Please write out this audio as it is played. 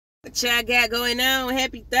What y'all got going on?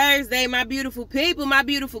 Happy Thursday, my beautiful people, my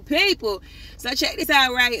beautiful people. So check this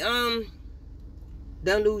out, right?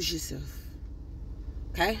 Don't lose yourself.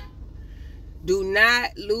 Okay? Do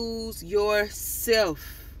not lose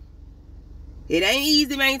yourself. It ain't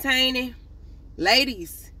easy maintaining.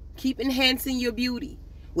 Ladies, keep enhancing your beauty.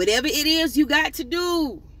 Whatever it is you got to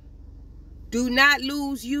do, do not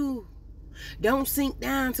lose you. Don't sink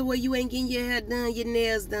down to where you ain't getting your hair done, your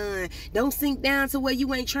nails done. Don't sink down to where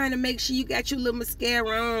you ain't trying to make sure you got your little mascara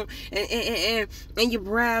on and your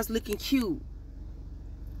brows looking cute.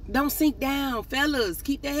 Don't sink down, fellas.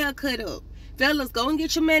 Keep the hair cut up. Fellas, go and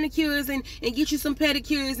get your manicures and get you some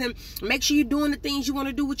pedicures and make sure you're doing the things you want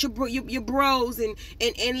to do with your bros and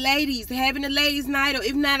ladies, having a ladies night, or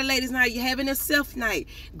if not a ladies night, you're having a self night.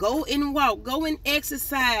 Go and walk, go and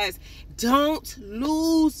exercise. Don't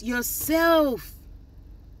lose yourself,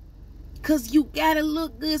 because you gotta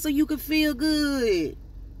look good so you can feel good.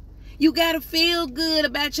 You gotta feel good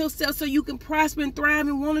about yourself so you can prosper and thrive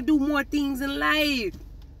and want to do more things in life.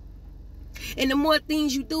 And the more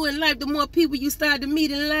things you do in life, the more people you start to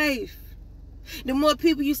meet in life. The more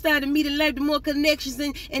people you start to meet in life, the more connections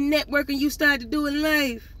and networking you start to do in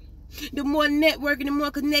life. The more networking, the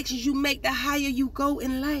more connections you make, the higher you go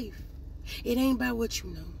in life. It ain't about what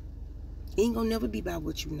you know. It ain't gonna never be about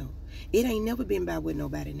what you know. It ain't never been about what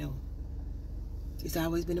nobody know. It's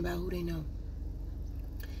always been about who they know.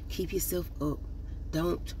 Keep yourself up.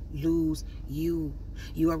 Don't lose you.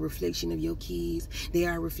 You are a reflection of your kids. They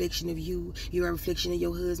are a reflection of you. You are a reflection of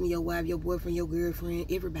your husband, your wife, your boyfriend, your girlfriend,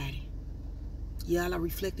 everybody. Y'all are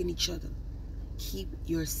reflecting each other. Keep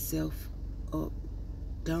yourself up.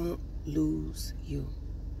 Don't lose you.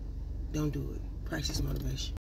 Don't do it. Practice motivation.